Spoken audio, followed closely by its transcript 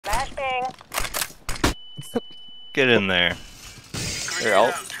Flashbang. Get in there. They're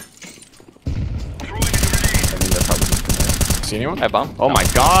out. See anyone? Hi, bomb. Oh my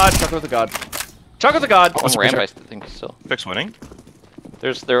god, Chuck with the god. Chuck with the god! One ramp, I think, still. Chuck's winning.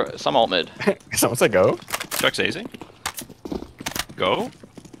 There some alt mid. Someone said go? Chuck's easy. Go.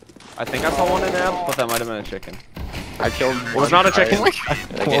 I think I saw one in amp, but that might have been a chicken. I killed It was not a chicken. What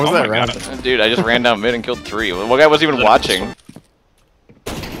was Oh that my round? God. Dude, I just ran down mid and killed 3. One guy wasn't even watching.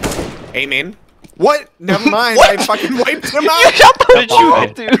 Amen. What? Never mind. I fucking wiped him out. How did you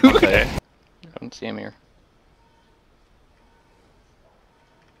hit, dude? Okay. I don't see him here.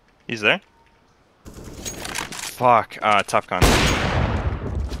 He's there. Fuck. Top gun.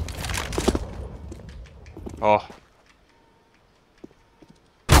 Oh.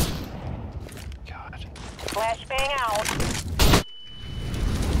 God. Flashbang out.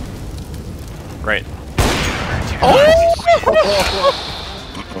 Right.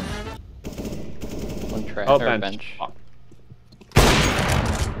 One trash Oh, or bench.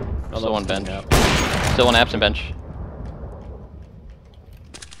 Still one bench. Still one absent bench.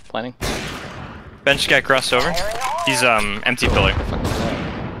 Planning. Bench guy crossed over. He's empty pillar.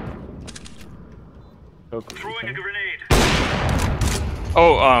 Throwing a grenade.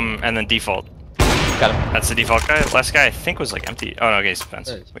 Oh, and then default. Got him. That's the default guy. Last guy I think was like empty. Oh no, okay, he's fence.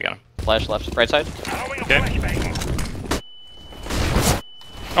 We got him. Flash left, right side. Okay.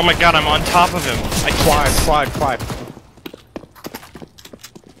 Oh my god, I'm on top of him. I can't. Quad.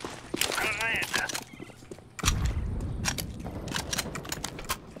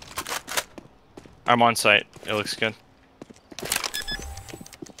 I'm on site. It looks good.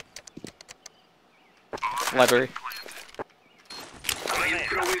 Library.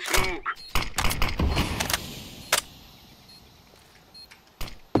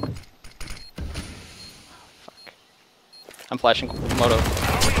 I'm flashing Moto.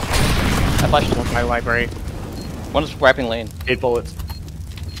 I flashed one. My library. One's wrapping lane. 8 bullets.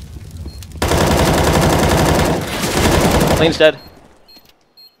 Lane's dead.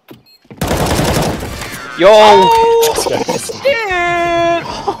 Yo!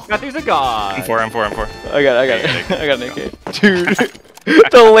 God, there's a god. I'm 4. I got it. I got an AK. Dude,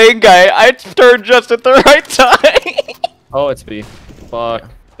 the lane guy, I turned just at the right time. Oh, it's B. Fuck.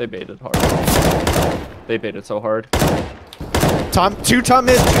 They baited hard. They baited so hard. Two top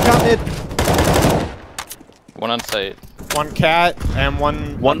mid. One on site. One cat and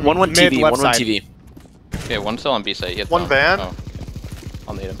one One mid TV, left one side. TV. Okay, one still on B site. He One van. Oh, okay.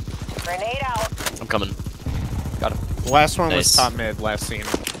 I'll need him. Grenade out. I'm coming. Got him. The last one was Nice. top mid. Last scene.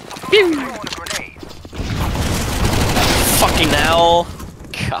 Throwing a grenade. Fucking hell!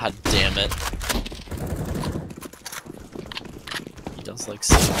 God damn it. He does like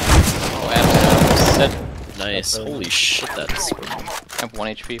Oh, Abs dead. nice. Holy shit, that's. I have 1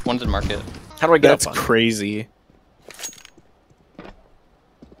 HP. One's in market. How do I get That's up on? crazy.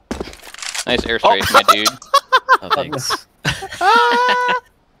 Nice air straight, my dude. Oh, thanks.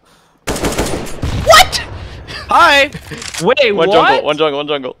 Hi! Wait, One what?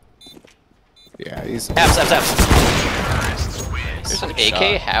 jungle. Yeah, he's. Abs. There's an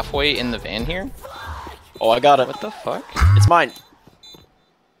AK halfway in the van here. Oh, I got it. What the fuck? It's mine.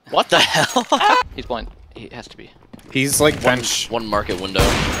 What the hell? He's blind. He has to be. He's like bench. One market window.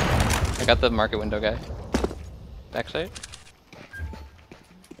 I got the market window guy. Backside.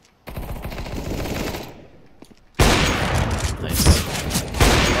 Nice.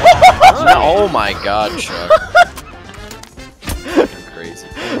 Oh my god, Chuck. You're crazy.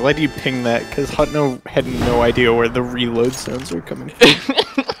 Why do you ping that? Because Hutno had no idea where the reload zones were coming from.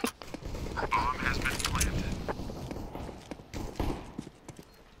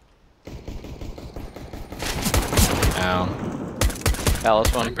 Ow.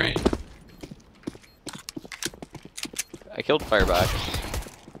 Palace one. Great. I killed Fireback.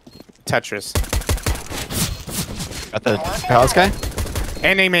 Tetris. Got the palace guy?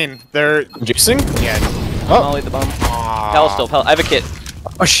 And Amen. They're Juicing? yeah. Molly the bomb. Palace still. I have a kit.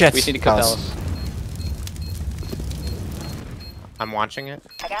 Oh shit. We need to kill Palace. I'm watching it.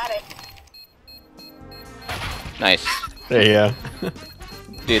 I got it. Nice. There you go.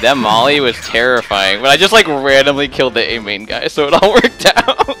 Dude, that Molly was terrifying. But I just like randomly killed the A main guy, so it all worked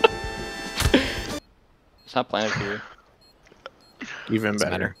out. It's not planted here. Even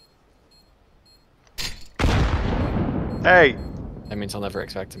better. Hey! That means I'll never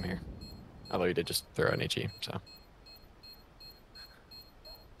expect him here. Although he did just throw an HE, so.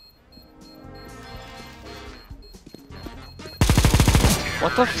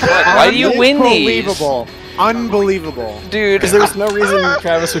 What the fuck? Why do you win these? Unbelievable. Unbelievable. Dude. Because there was no reason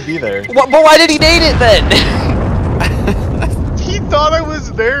Travis would be there. But why did he nade it then? He thought thought I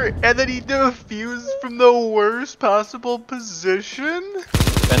was there, and then he defused from the worst possible position.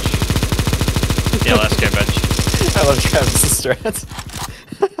 Bench. Yeah, last guy bench. I love Travis's strats.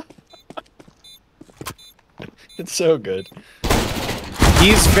 It's so good.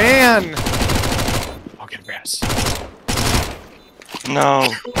 He's Van! I'll get Vance. No.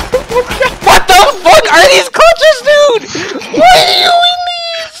 What the fuck are these clutches, dude? Why are you in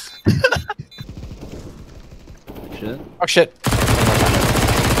these? Shit. Oh shit.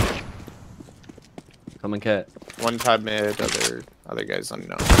 Coming cat. One top mid, other guys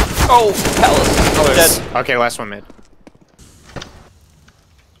unknown. Oh, Palace. Dead. Okay, last one mid.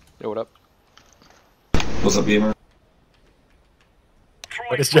 Yo, what up? What's up, gamer?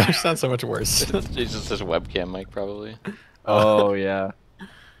 Why does Josh sound so much worse? Jesus, his webcam mic probably. Oh yeah.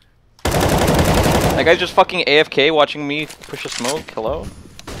 That guy's just fucking AFK watching me push a smoke. Hello?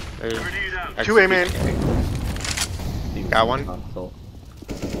 Two A main. Got one.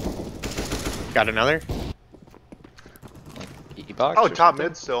 Got another. E-box Oh, or top something?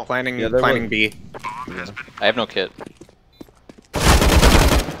 mid still. Planning, Yeah, there planning was- B. I have no kit.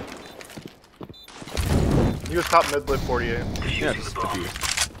 He was top mid, lit 48. Yeah, just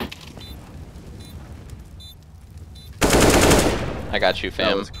I got you, that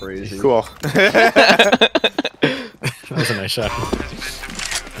fam. was crazy. Cool. That was a nice shot.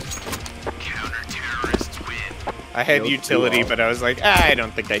 I had utility, but I was like, I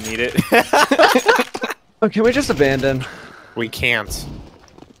don't think I need it. Oh, can we just abandon? We can't.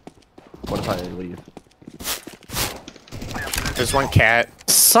 What if I leave? There's one cat.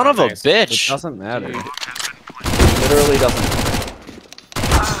 Son of a Nice. It bitch. doesn't matter. Literally doesn't matter.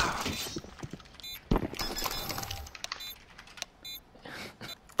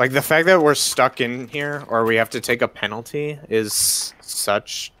 Like, the fact that we're stuck in here, or we have to take a penalty, is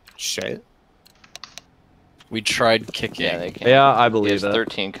such shit. We tried kicking. Yeah, they can. Yeah, I He believe has it.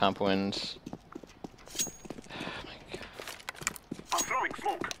 13 comp wins.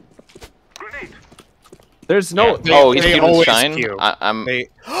 There's no. They- Oh, he's they keeping always Shine? queue. I'm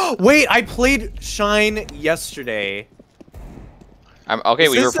Wait, I played Shine yesterday. okay, Is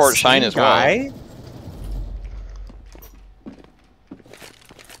we this report the Shine same as well. guy?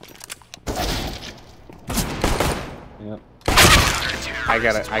 Yep. I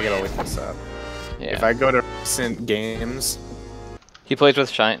gotta look this up. Yeah. If I go to recent games, He plays with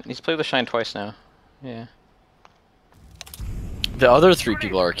Shine. He's played with Shine twice now. Yeah. The other three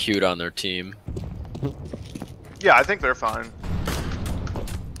people are queued on their team. Yeah, I think they're fine.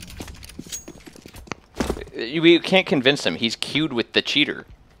 We can't convince him. He's queued with the cheater.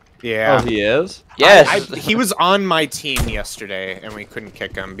 yeah. Oh, he is. Yes. He was on my team yesterday, and we couldn't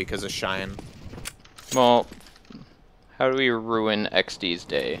kick him because of Shine. Well, how do we ruin XD's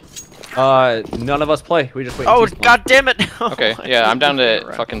day? None of us play. We just wait. Oh, T-spawn. god damn it! Okay, yeah, I'm down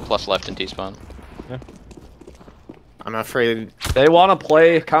to fucking plus left in T-spawn. I'm afraid. They want to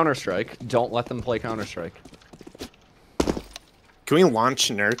play Counter Strike. Don't let them play Counter Strike. Can we launch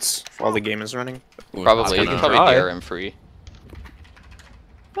Nerds while the game is running? Probably. You gonna can probably try. DRM free.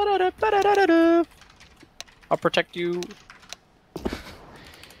 I'll protect you.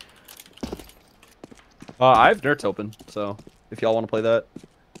 I have Nerds open, so if y'all want to play that,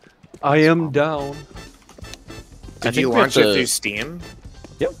 I am down. Did think you we have launch it to- through Steam?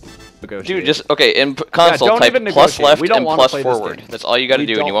 Yep. Dude, just okay. In console, don't type even plus negotiate. left We don't and wanna plus play this forward. game. That's all you got to We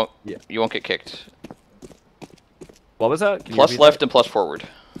do, and don't- yeah. you won't get kicked. What was that? Can you Plus repeat left that? and plus forward.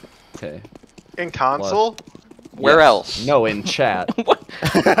 Okay. In console? Where Yes. else? No, in chat.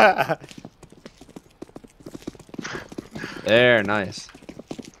 There, nice.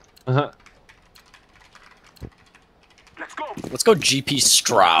 Uh-huh. Let's go GP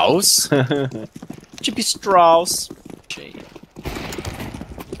Strauss. GP Strauss. Jade.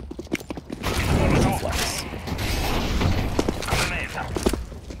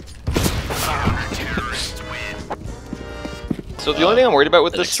 So the only thing I'm worried about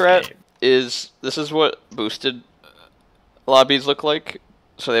with the this next strat game. is this is what boosted lobbies look like.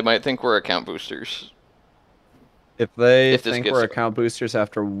 So they might think we're account boosters. If they If this think gets- we're account boosters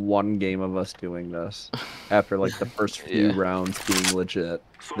after one game of us doing this, after like the first few Yeah. rounds being legit,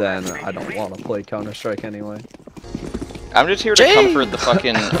 then I don't want to play Counter Strike anyway. I'm just here to Jay! comfort the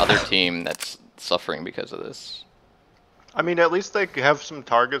fucking other team that's suffering because of this. I mean, at least they have some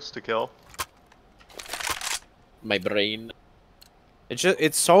targets to kill. My brain.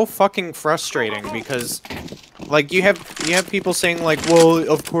 It's so fucking frustrating because, like, you have people saying like, well,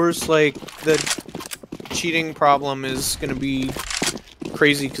 of course, like the cheating problem is gonna be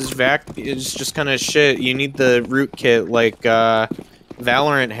crazy because VAC is just kind of shit. You need the root kit like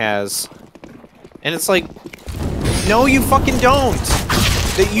Valorant has, and it's like, No, you fucking don't.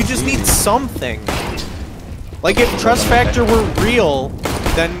 That you just need something. Like if trust factor were real,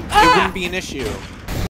 then it wouldn't be an issue.